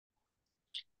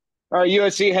All right,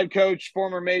 USC head coach,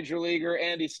 former major leaguer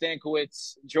Andy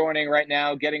Stankiewicz joining right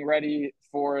now, getting ready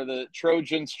for the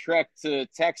Trojans trek to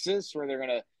Texas, where they're going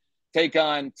to take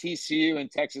on TCU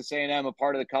and Texas A&M, a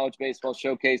part of the college baseball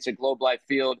showcase at Globe Life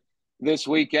Field this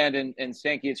weekend. And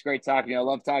Stanky, it's great talking to you. I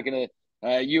love talking to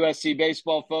USC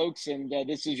baseball folks, and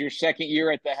this is your second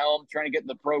year at the helm, trying to get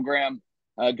the program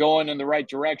going in the right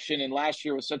direction. And last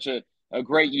year was such a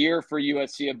great year for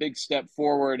USC, a big step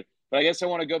forward. But I guess I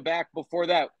want to go back before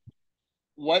that.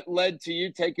 What led to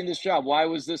you taking this job? Why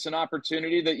was this an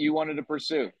opportunity that you wanted to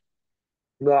pursue?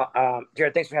 Well,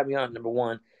 Jared, thanks for having me on. Number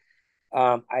one,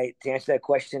 I to answer that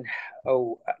question.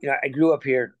 I grew up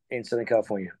here in Southern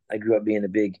California. I grew up being a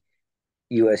big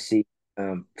USC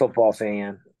football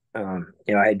fan. I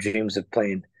had dreams of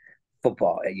playing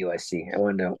football at USC. I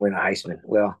wanted to win a Heisman.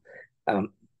 Well,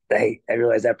 um, I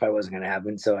realized that probably wasn't going to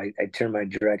happen, so I turned my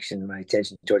direction, my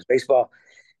attention towards baseball.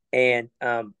 And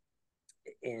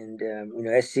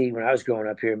SC when I was growing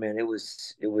up here, man, it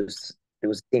was a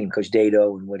team. Coach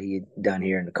Dado and what he had done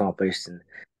here and accomplished,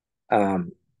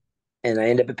 um, and I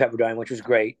ended up at Pepperdine, which was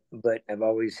great. But I've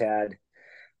always had,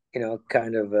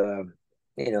 kind of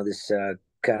this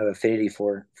kind of affinity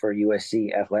for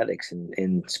USC athletics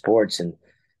and sports, and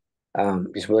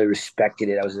just really respected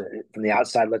it. I was from the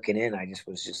outside looking in. I just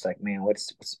was just like, man, what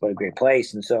a great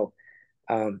place. And so,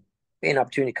 an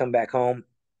opportunity to come back home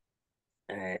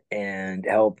and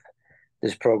help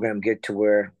this program get to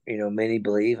where many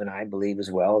believe, and I believe as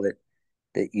well,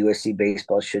 that USC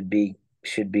baseball should be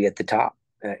at the top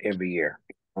every year,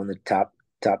 on the top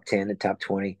 10 and top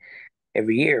 20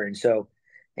 every year. And so,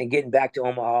 and getting back to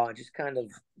Omaha and just kind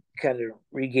of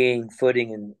regaining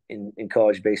footing in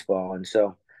college baseball. And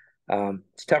so,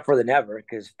 it's tougher than ever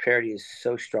because parity is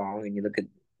so strong, and you look at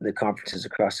the conferences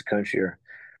across the country are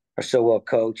so well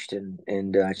coached, and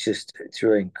it's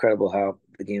really incredible how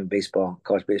the game of baseball,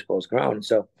 college baseball, has grown. And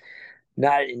so,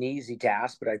 not an easy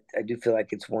task, but I do feel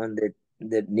like it's one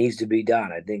that needs to be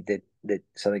done. I think that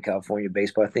Southern California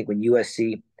baseball. I think when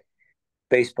USC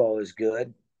baseball is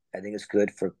good, I think it's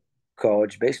good for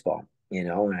college baseball.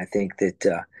 And I think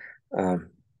that,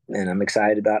 and I'm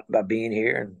excited about being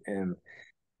here, and I'm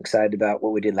excited about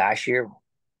what we did last year.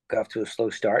 Got off to a slow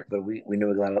start, but we know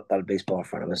we got a lot of baseball in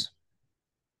front of us.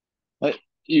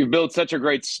 You built such a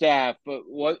great staff, but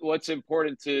what's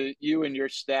important to you and your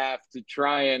staff to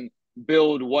try and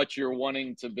build what you're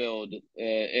wanting to build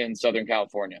in Southern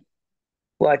California?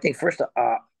 Well, I think first,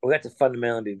 we have to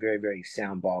fundamentally be a very, very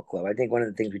sound ball club. I think one of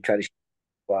the things we try to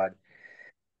squad,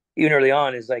 even early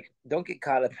on, is like, don't get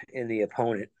caught up in the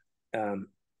opponent. Um,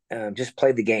 just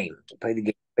play the game. Play the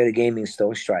game. Play the game means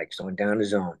throwing strikes, going down the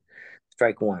zone,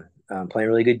 strike one, playing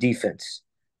really good defense,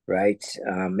 right?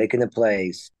 Making the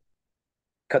plays,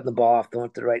 cutting the ball off, going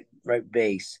to the right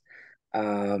base,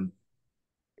 um,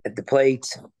 at the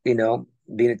plate, being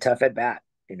a tough at bat,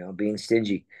 being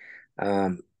stingy.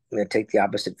 Take the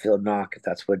opposite field knock if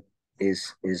that's what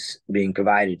is being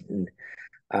provided, and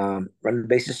run the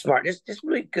bases smart. Just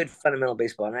really good fundamental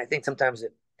baseball. And I think sometimes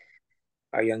that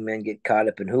our young men get caught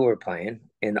up in who we're playing,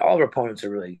 and all our opponents are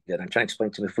really good. I'm trying to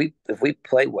explain to them, if we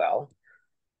play well,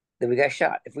 then we got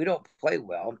shot. If we don't play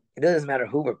well, it doesn't matter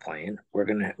who we're playing. We're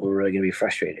really gonna be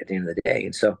frustrated at the end of the day.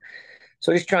 And so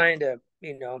just trying to,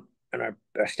 and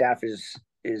our staff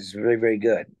is very, very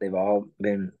good. They've all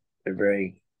been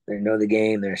they know the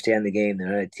game, they understand the game, they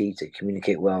know how to teach, they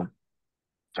communicate well.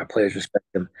 Our players respect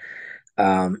them.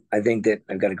 I think that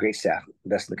I've got a great staff,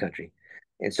 best in the country.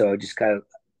 And so just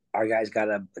our guys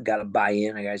gotta buy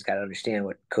in. Our guys gotta understand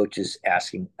what coach is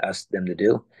asking them to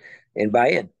do, and buy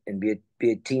in and be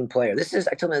a team player.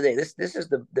 I tell them today, this is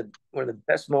the one of the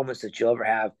best moments that you'll ever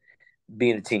have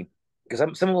being a team, because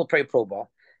someone will play pro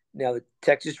ball. Now the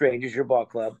Texas Rangers, your ball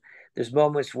club, there's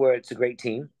moments where it's a great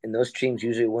team, and those teams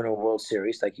usually win a World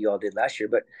Series like you all did last year.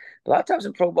 But a lot of times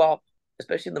in pro ball,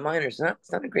 especially in the minors,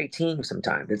 it's not a great team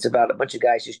sometimes. It's about a bunch of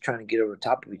guys just trying to get over the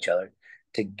top of each other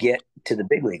to get to the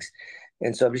big leagues.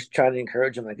 And so I'm just trying to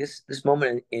encourage them, like, this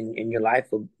moment in your life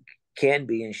can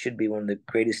be and should be one of the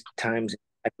greatest times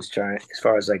as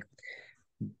far as like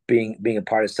being a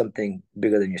part of something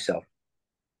bigger than yourself.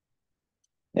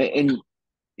 And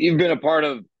you've been a part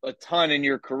of a ton in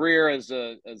your career as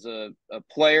a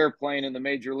player playing in the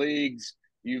major leagues.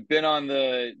 You've been on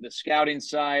the scouting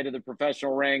side of the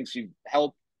professional ranks. You've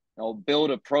helped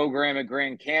build a program at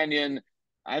Grand Canyon.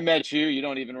 I met you. You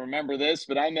don't even remember this,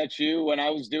 but I met you when I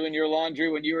was doing your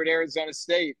laundry when you were at Arizona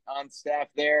State on staff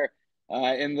there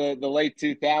in the late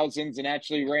 2000s, and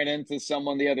actually ran into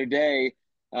someone the other day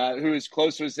who was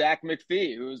close with Zach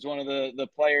McPhee, who was one of the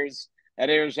players at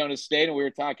Arizona State, and we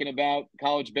were talking about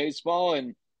college baseball.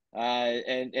 And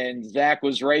and Zach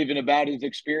was raving about his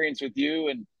experience with you,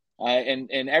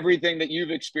 and everything that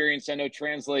you've experienced. I know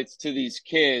translates to these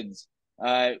kids.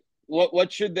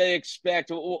 What should they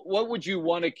expect? What would you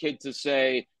want a kid to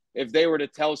say if they were to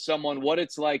tell someone what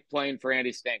it's like playing for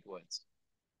Andy Stankiewicz?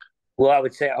 Well, I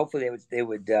would say hopefully they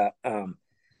would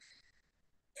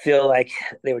feel like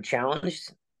they were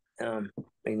challenged, um,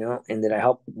 and that I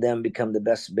helped them become the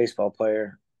best baseball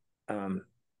player um,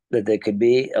 that they could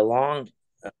be. Along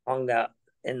that,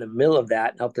 in the middle of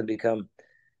that, help them become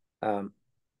um,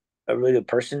 a really good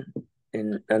person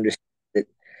and understand that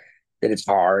it's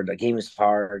hard. The game is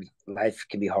hard. Life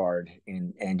can be hard,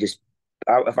 and just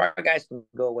if our guys can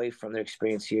go away from their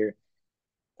experience here,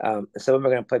 some of them are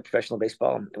going to play professional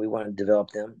baseball, and we want to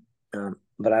develop them.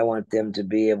 But I want them to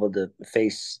be able to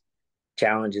face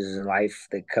challenges in life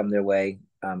that come their way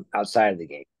outside of the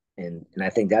game, and I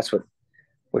think that's what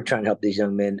we're trying to help these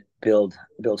young men build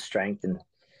strength and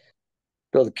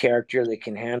build a character that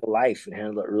can handle life and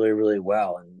handle it really, really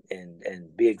well,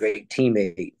 and be a great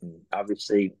teammate, and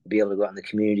obviously be able to go out in the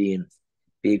community and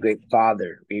be a great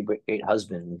father, be a great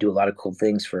husband, and do a lot of cool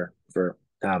things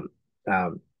um,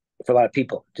 for a lot of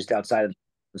people just outside of.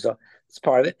 So it's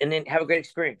part of it, and then have a great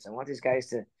experience. I want these guys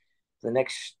to the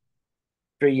next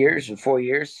 3 years or 4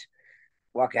 years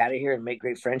walk out of here and make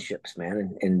great friendships,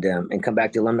 man, and come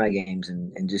back to alumni games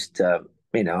and just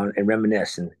and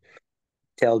reminisce and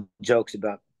tell jokes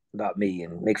about me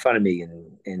and make fun of me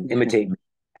and imitate me.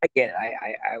 I get it.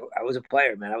 I was a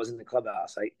player, man. I was in the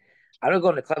clubhouse. I don't go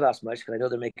in the clubhouse much because I know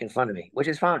they're making fun of me, which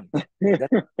is fine.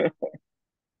 That's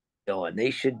and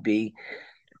they should be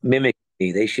mimicking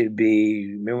me. They should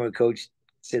be. Remember when coach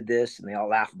said this, and they all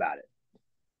laugh about it.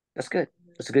 That's good.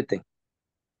 That's a good thing.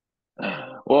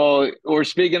 Well, we're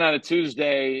speaking on a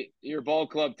Tuesday. Your ball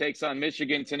club takes on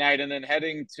Michigan tonight and then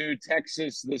heading to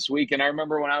Texas this week. And I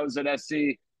remember when I was at SC,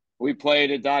 we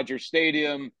played at Dodger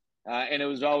Stadium, and it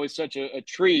was always such a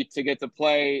treat to get to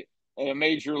play at a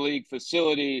major league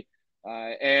facility.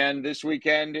 And this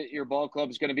weekend, your ball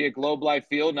club is going to be at Globe Life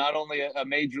Field, not only a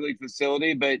major league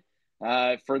facility, but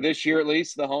for this year at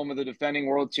least, the home of the defending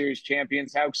World Series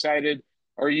champions. How excited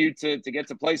are you to get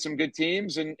to play some good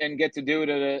teams and get to do it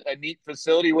at a neat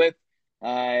facility with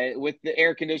the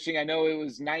air conditioning? I know it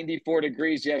was 94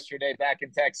 degrees yesterday back in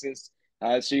Texas,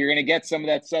 so you're going to get some of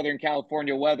that Southern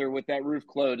California weather with that roof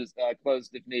closed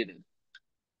if needed.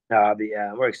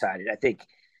 We're excited. I think,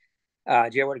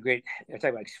 Jared, what a great, I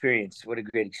talk about experience. What a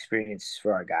great experience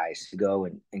for our guys to go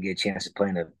and get a chance to play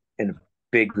in a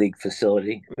big league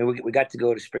facility. I mean, we got to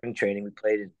go to spring training. We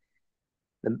played in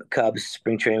the Cubs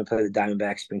spring training, play the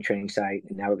Diamondbacks spring training site,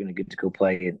 and now we're going to get to go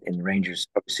play in the Rangers,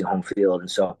 obviously home field,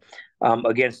 and so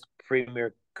against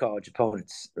premier college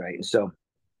opponents, right? And so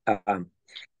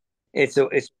it's a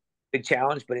big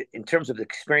challenge, but in terms of the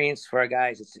experience for our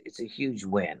guys, it's a huge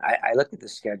win. I looked at the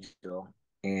schedule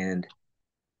and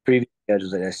previous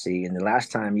schedules at SC, and the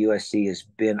last time USC has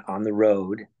been on the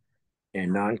road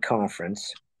in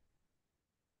non-conference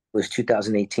was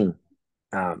 2018.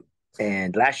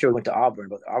 And last year we went to Auburn,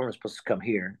 but Auburn was supposed to come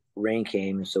here. Rain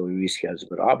came, and so we rescheduled to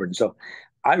go to Auburn. So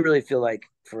I really feel like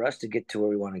for us to get to where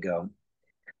we want to go,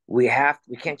 we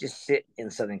can't just sit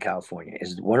in Southern California.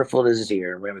 As wonderful as it is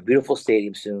here, we have a beautiful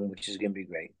stadium soon, which is going to be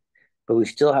great. But we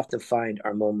still have to find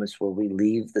our moments where we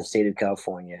leave the state of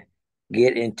California,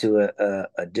 get into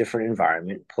a different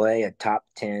environment, play a top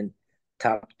 10,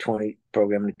 top 20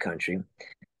 program in the country.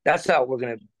 That's how we're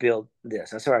going to build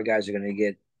this. That's how our guys are going to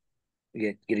get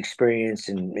experience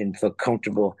and feel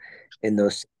comfortable in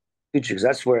those futures.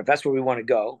 If that's where we want to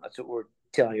go. That's what we're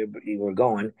telling you we're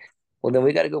going. Well, then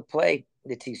we got to go play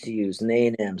the TCUs and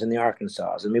the A&Ms and the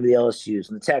Arkansas and maybe the LSUs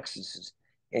and the Texases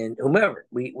and whomever.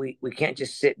 We can't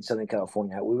just sit in Southern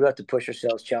California. We have to push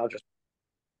ourselves, challenge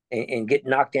ourselves, and get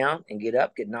knocked down and get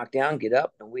up, get knocked down, get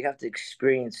up, and we have to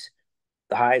experience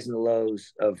the highs and the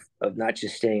lows of not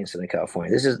just staying in Southern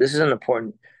California. This is an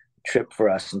important trip for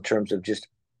us in terms of just.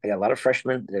 I got a lot of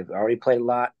freshmen. They've already played a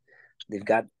lot. They've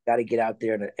got to get out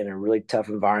there in a really tough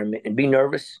environment and be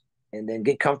nervous, and then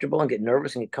get comfortable and get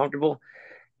nervous and get comfortable,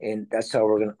 and that's how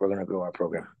we're gonna grow our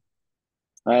program.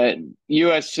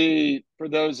 USC, for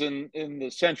those in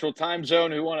the Central Time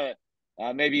Zone who want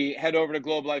to maybe head over to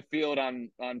Globe Life Field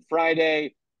on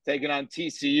Friday, taking on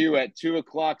TCU at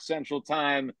 2:00 Central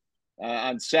Time.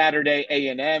 On Saturday,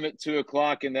 A&M at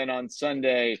 2:00, and then on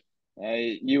Sunday,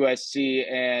 USC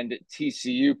and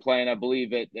TCU playing, I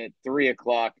believe, at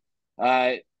 3:00.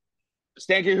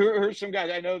 Stanky, who are some guys?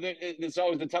 I know that it's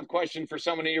always a tough question for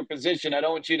someone in your position. I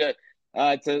don't want you to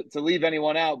leave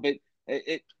anyone out, but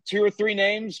 2 or 3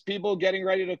 names, people getting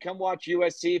ready to come watch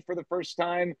USC for the first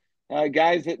time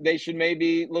guys that they should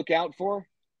maybe look out for?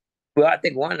 Well, I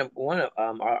think one of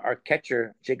our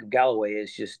catcher Jacob Galloway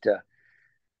is just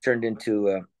turned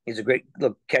into he's a great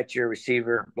little catcher,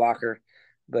 receiver, blocker,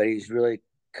 but he's really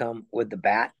come with the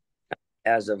bat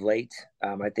as of late.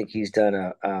 I think he's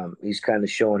done he's kind of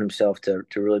showing himself to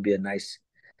really be a nice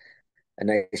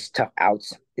tough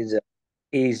outs. He's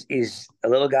a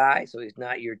little guy, so he's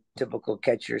not your typical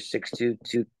catcher, 6'2",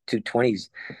 220. He's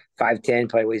 5'10",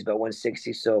 probably weighs about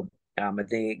 160. So I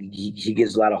think he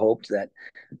gives a lot of hope to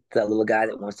that little guy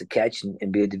that wants to catch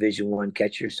and be a Division I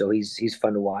catcher. So he's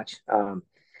fun to watch.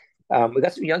 We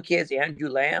got some young kids. Andrew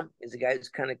Lamb is a guy who's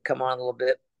kind of come on a little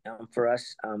bit for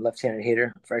us. Left-handed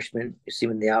hitter, freshman. You see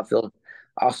him in the outfield.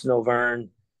 Austin O'Verne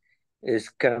is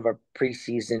kind of our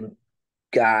preseason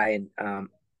guy, and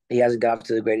he hasn't got off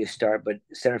to the greatest start, but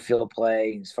center field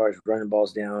play as far as running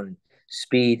balls down and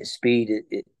speed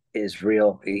it is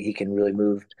real. He can really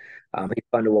move. He's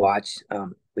fun to watch.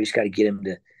 We just got to get him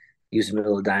to use the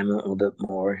middle of the diamond a little bit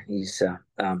more.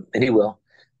 And he will.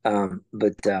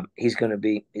 But he's going to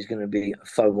be a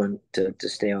fun one to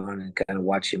stay on and kind of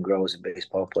watch him grow as a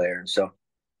baseball player. And so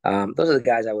those are the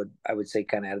guys I would say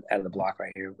kind of out of the block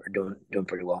right here are doing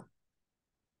pretty well.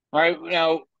 All right,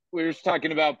 now we were just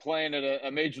talking about playing at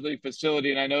a major league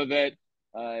facility, and I know that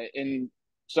in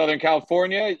Southern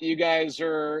California, you guys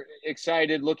are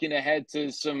excited, looking ahead to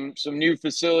some new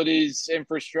facilities,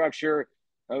 infrastructure.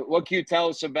 What can you tell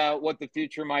us about what the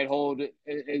future might hold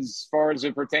as far as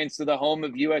it pertains to the home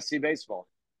of USC baseball?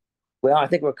 Well, I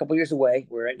think we're a couple years away.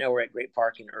 Right now we're at Great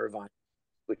Park in Irvine,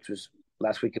 which was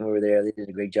last weekend we were there. They did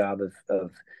a great job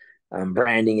of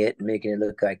branding it and making it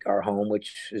look like our home,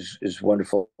 which is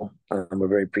wonderful. We're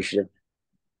very appreciative.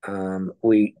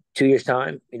 We 2 years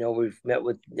time, we've met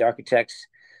with the architects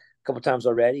a couple times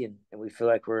already, and we feel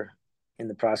like we're in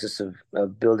the process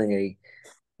of building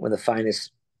one of the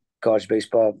finest college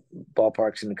baseball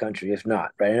ballparks in the country, if not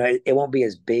right. And it won't be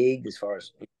as big as far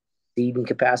as seating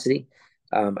capacity.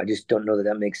 I just don't know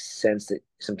that makes sense. That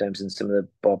sometimes in some of the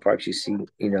ballparks you see,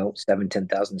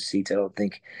 7,000-10,000 seats. I don't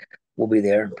think we'll be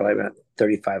there. Probably about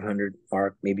 3,500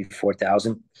 mark, maybe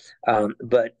 4,000.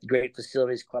 But great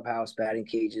facilities, clubhouse, batting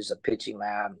cages, a pitching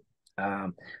lab,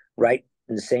 right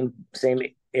in the same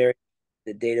area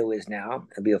the Dado is now.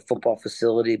 It'll be a football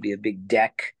facility, be a big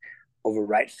deck over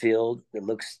right field that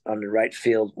looks on the right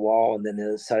field wall, and then the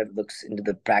other side of it looks into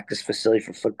the practice facility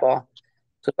for football.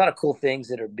 So a lot of cool things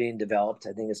that are being developed.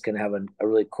 I think it's going to have a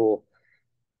really cool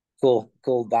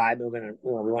vibe. We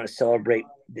want to celebrate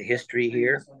the history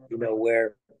here.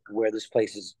 Where this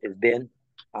place has been.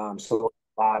 So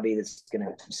lobby that's going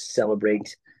to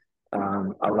celebrate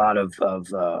a lot of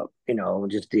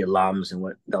just the alums and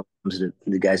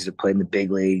the guys that have played in the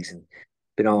big leagues and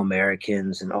been all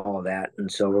Americans and all of that.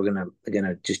 And so we're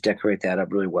gonna just decorate that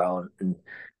up really well, and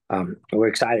we're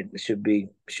excited. It should be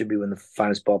one of the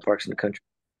finest ballparks in the country.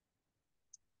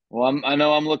 Well, I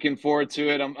know I'm looking forward to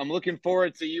it. I'm looking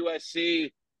forward to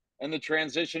USC and the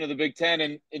transition of the Big Ten.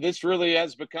 And this really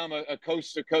has become a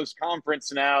coast-to-coast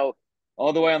conference now,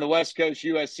 all the way on the West Coast,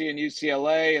 USC and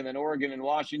UCLA, and then Oregon and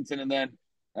Washington. And then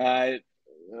I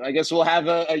guess we'll have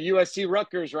a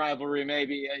USC-Rutgers rivalry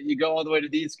maybe. You go all the way to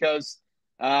the East Coast.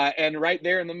 And right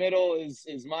there in the middle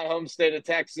is my home state of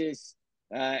Texas.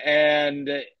 And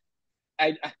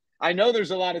I know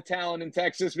there's a lot of talent in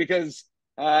Texas because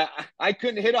I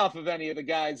couldn't hit off of any of the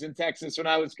guys in Texas when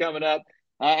I was coming up.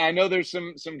 I know there's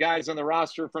some guys on the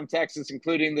roster from Texas,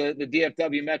 including the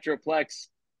DFW Metroplex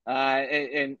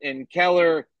and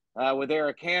Keller with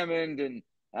Eric Hammond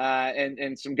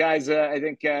and some guys I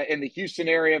think in the Houston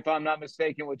area, if I'm not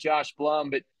mistaken, with Josh Blum.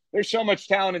 But there's so much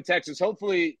talent in Texas.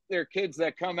 Hopefully, there are kids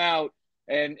that come out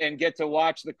and get to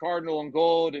watch the Cardinal and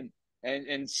Gold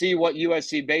and see what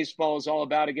USC baseball is all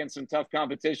about against some tough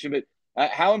competition. But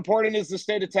how important is the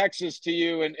state of Texas to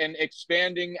you and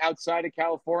expanding outside of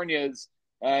California as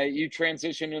you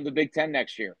transition into the Big Ten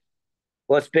next year?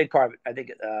 Well, it's a big part of it. I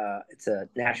think it's a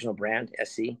national brand,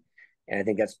 SC, and I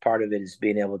think that's part of it is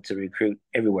being able to recruit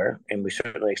everywhere. And we're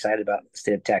certainly excited about the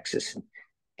state of Texas and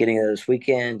getting there this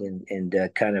weekend and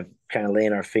kind of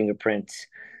laying our fingerprints,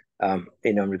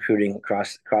 recruiting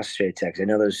across the state of Texas. I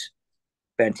know there's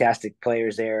fantastic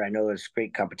players there. I know there's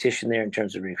great competition there in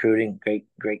terms of recruiting,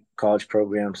 great college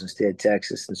programs in the state of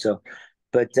Texas. And so,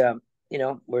 but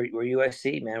we're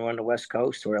USC, man. We're on the West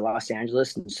Coast. We're Los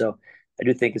Angeles, and so I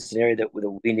do think it's an area that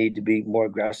we need to be more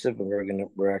aggressive, and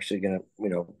we're actually gonna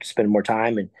spend more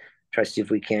time and try to see if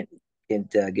we can't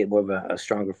get more of a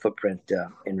stronger footprint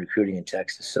in recruiting in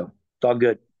Texas. So it's all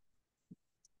good.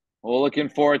 Well, looking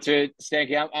forward to it,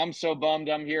 Stanky. I'm so bummed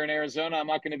I'm here in Arizona. I'm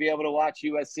not going to be able to watch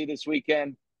USC this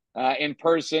weekend. in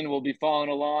person. We'll be following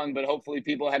along, but hopefully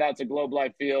people head out to Globe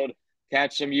Life Field,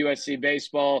 catch some USC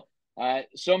baseball.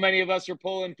 So many of us are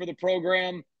pulling for the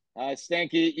program.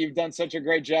 Stanky, you've done such a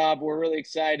great job. We're really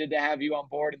excited to have you on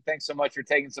board, and thanks so much for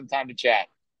taking some time to chat.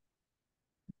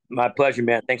 My pleasure,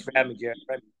 man. Thanks for having me, Jared.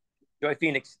 Enjoy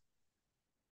Phoenix.